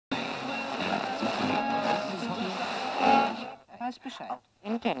weiß Bescheid.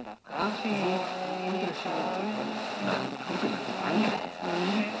 Nintendo.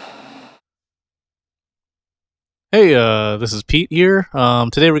 Hey, this is Pete here.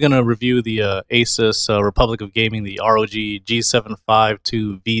 Today we're going to review the Asus Republic of Gaming, the ROG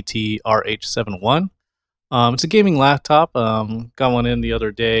G752 VT RH71. It's a gaming laptop. Got one in the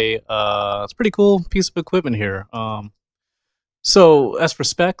other day. It's a pretty cool piece of equipment here. So as for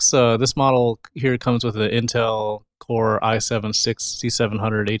specs, this model here comes with an Intel Core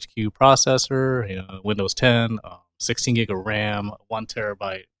i7-6700 HQ processor, Windows 10, 16 gig of RAM, 1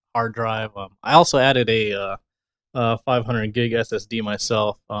 terabyte hard drive. I also added a 500 gig SSD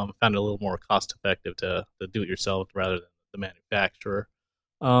myself. Found it a little more cost effective to do it yourself rather than the manufacturer.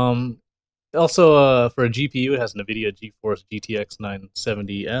 Also, for a GPU, it has an NVIDIA GeForce GTX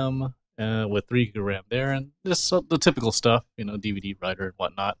 970M with 3 gig of RAM there, and just the typical stuff, DVD writer and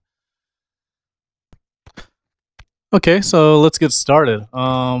whatnot. Okay, so let's get started.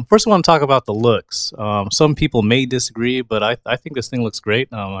 First, I want to talk about the looks. Some people may disagree, but I think this thing looks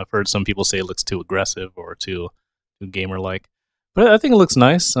great. I've heard some people say it looks too aggressive or too gamer-like, but I think it looks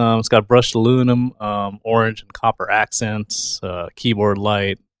nice. It's got brushed aluminum, orange and copper accents, keyboard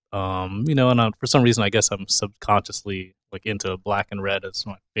light. And for some reason, I guess I'm subconsciously into black and red as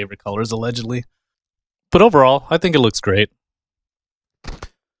my favorite colors, allegedly. But overall, I think it looks great.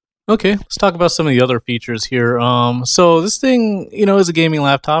 Okay, let's talk about some of the other features here. So this thing, is a gaming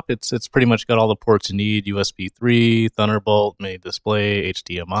laptop. It's pretty much got all the ports you need: USB 3, Thunderbolt, mini display,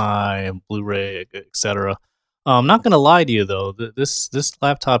 HDMI, Blu-ray, etc. I'm not going to lie to you, though. This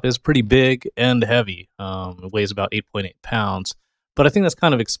laptop is pretty big and heavy. It weighs about 8.8 pounds, but I think that's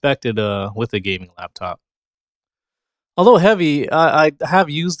kind of expected with a gaming laptop. Although heavy, I have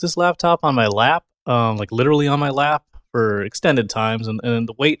used this laptop on my lap, literally on my lap, for extended times, and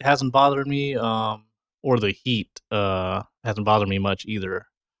the weight hasn't bothered me, or the heat hasn't bothered me much either.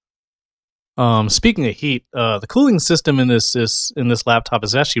 Speaking of heat, the cooling system in this laptop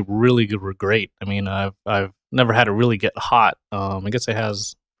is actually really good or great. I mean, I've never had it really get hot. I guess it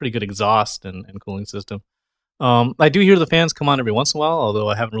has pretty good exhaust and cooling system. I do hear the fans come on every once in a while, although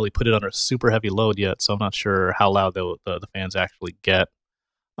I haven't really put it under super heavy load yet, so I'm not sure how loud the fans actually get.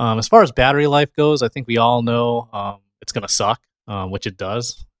 As far as battery life goes, I think we all know it's gonna suck, which it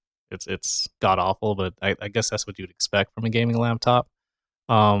does. It's god awful, but I guess that's what you'd expect from a gaming laptop.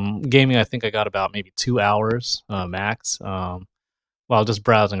 Gaming, I think I got about maybe 2 hours max. While just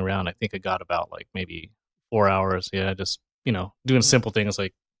browsing around, I think I got about maybe 4 hours. Yeah, just doing simple things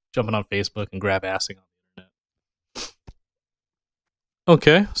like jumping on Facebook and grab-assing on the internet.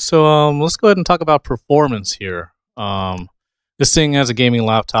 Okay, so let's go ahead and talk about performance here. This thing as a gaming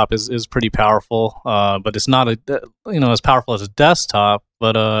laptop is pretty powerful, but it's not as powerful as a desktop.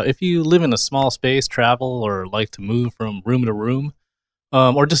 But if you live in a small space, travel, or like to move from room to room,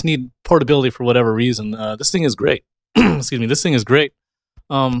 or just need portability for whatever reason, this thing is great. Excuse me, this thing is great.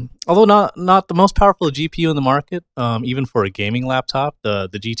 Although not the most powerful GPU in the market, even for a gaming laptop, the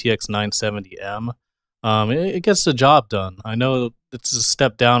GTX 970M, it gets the job done. I know it's a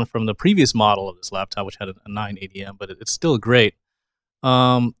step down from the previous model of this laptop, which had a 980M, but it's still great.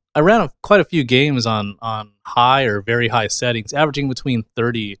 I ran quite a few games on high or very high settings, averaging between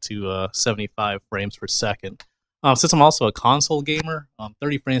 30 to 75 frames per second. Since I'm also a console gamer,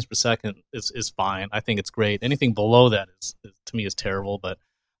 30 frames per second is fine. I think it's great. Anything below that is to me is terrible. But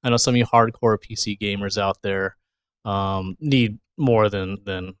I know some of you hardcore PC gamers out there need more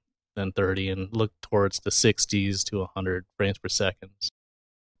than 30 and look towards the 60s to 100 frames per second.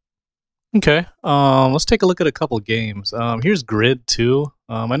 Okay, let's take a look at a couple games. Here's Grid 2.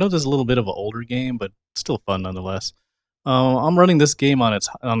 I know this is a little bit of an older game, but still fun nonetheless. I'm running this game on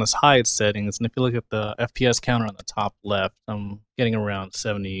its highest settings, and if you look at the FPS counter on the top left, I'm getting around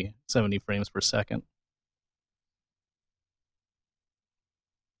 70 frames per second.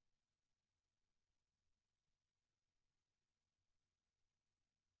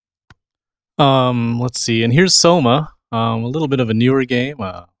 Let's see, and here's Soma, a little bit of a newer game,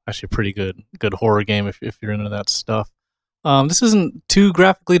 actually a pretty good horror game if you're into that stuff. This isn't too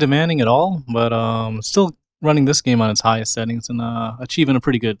graphically demanding at all, but still running this game on its highest settings and achieving a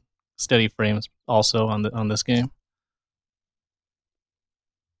pretty good steady frames also on this game.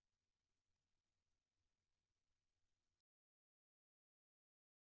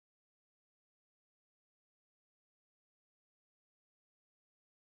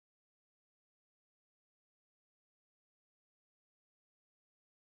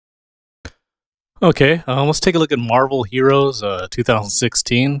 Okay, let's take a look at Marvel Heroes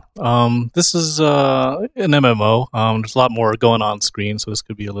 2016. This is an MMO. There's a lot more going on screen, so this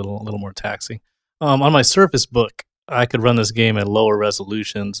could be a little more taxing. On my Surface Book, I could run this game at lower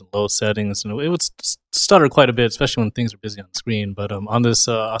resolutions and low settings, and it would stutter quite a bit, especially when things are busy on screen. But on this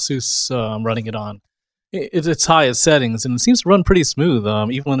Asus, I'm running it on its highest settings, and it seems to run pretty smooth,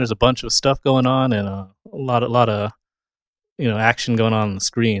 even when there's a bunch of stuff going on and a lot of action going on the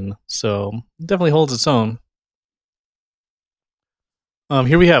screen. So it definitely holds its own.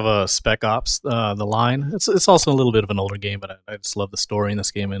 Here we have Spec Ops, the line. It's also a little bit of an older game, but I just love the story in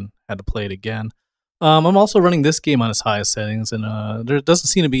this game and had to play it again. I'm also running this game on its highest settings, and there doesn't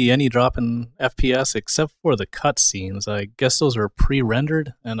seem to be any drop in FPS except for the cutscenes. I guess those are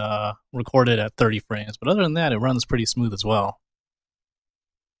pre-rendered and recorded at 30 frames, but other than that, it runs pretty smooth as well.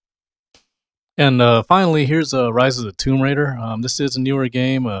 And finally, here's Rise of the Tomb Raider. This is a newer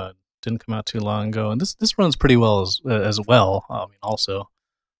game. Didn't come out too long ago, and this runs pretty well as well. I mean, also.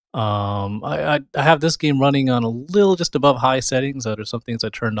 I have this game running on a little just above high settings. There's some things I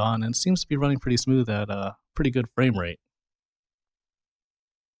turned on, and it seems to be running pretty smooth at a pretty good frame rate.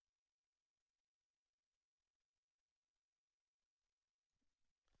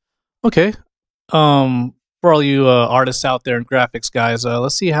 Okay. For all you artists out there and graphics guys,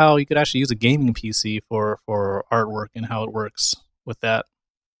 let's see how you could actually use a gaming PC for artwork and how it works with that.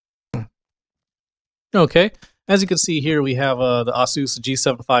 Okay. As you can see here, we have the Asus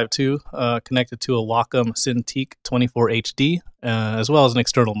G752 connected to a Wacom Cintiq 24HD, as well as an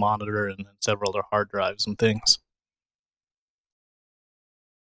external monitor and several other hard drives and things.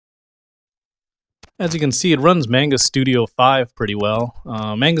 As you can see, it runs Manga Studio 5 pretty well.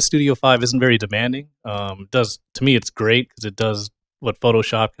 Manga Studio 5 isn't very demanding. To me, it's great because it does what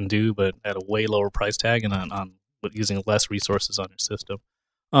Photoshop can do, but at a way lower price tag and on using less resources on your system.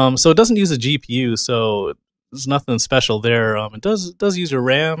 So it doesn't use a GPU, so there's nothing special there. It does use your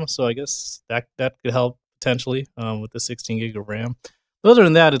RAM, so I guess that could help potentially with the 16 gig of RAM. But other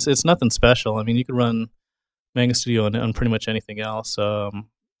than that, it's nothing special. I mean, you could run Manga Studio on pretty much anything else.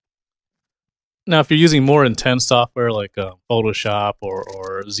 Now, if you're using more intense software like Photoshop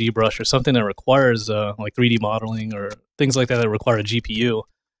or ZBrush or something that requires like 3D modeling or things like that require a GPU,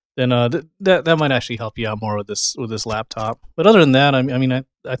 then that might actually help you out more with this laptop. But other than that, I mean, I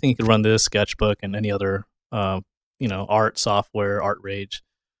think you could run this Sketchbook and any other art software, Art Rage,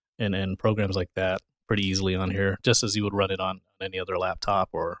 and programs like that pretty easily on here, just as you would run it on any other laptop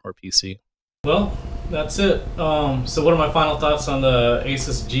or PC. Well, that's it. So what are my final thoughts on the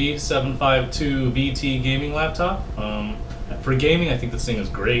Asus G752 BT gaming laptop? For gaming, I think this thing is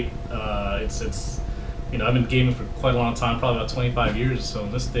great. It's I've been gaming for quite a long time, probably about 25 years, so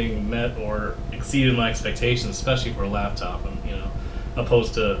this thing met or exceeded my expectations, especially for a laptop, and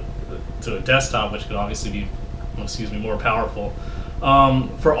opposed to a desktop, which could obviously be, more powerful.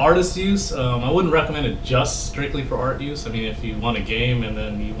 For artist use, I wouldn't recommend it just strictly for art use. I mean, if you want to game and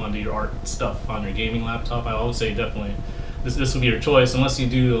then you want to do your art stuff on your gaming laptop, I would say definitely this would be your choice, unless you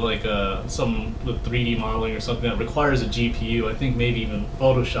do like some with 3D modeling or something that requires a GPU. I think maybe even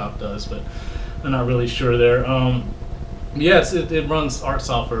Photoshop does, but I'm not really sure there. Yeah, it runs art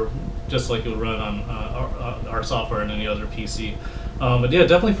software just like it would run on art software and any other PC. But yeah,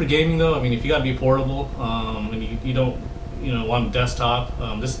 definitely for gaming though. I mean, if you gotta be portable and you don't want a desktop,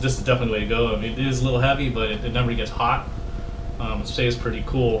 this is definitely the way to go. I mean, it is a little heavy, but it never gets hot. It stays pretty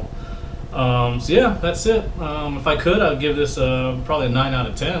cool. So yeah, that's it. If I could, I'd give this probably a 9 out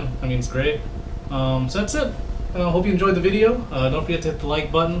of 10. I mean, it's great. So that's it. Hope you enjoyed the video. Don't forget to hit the like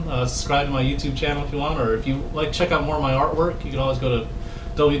button, subscribe to my YouTube channel if you want, or if you like check out more of my artwork, you can always go to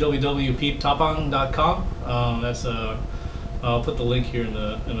www.tapang.com. I'll put the link here in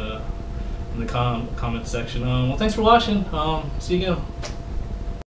the comment section. Well, thanks for watching. See you again.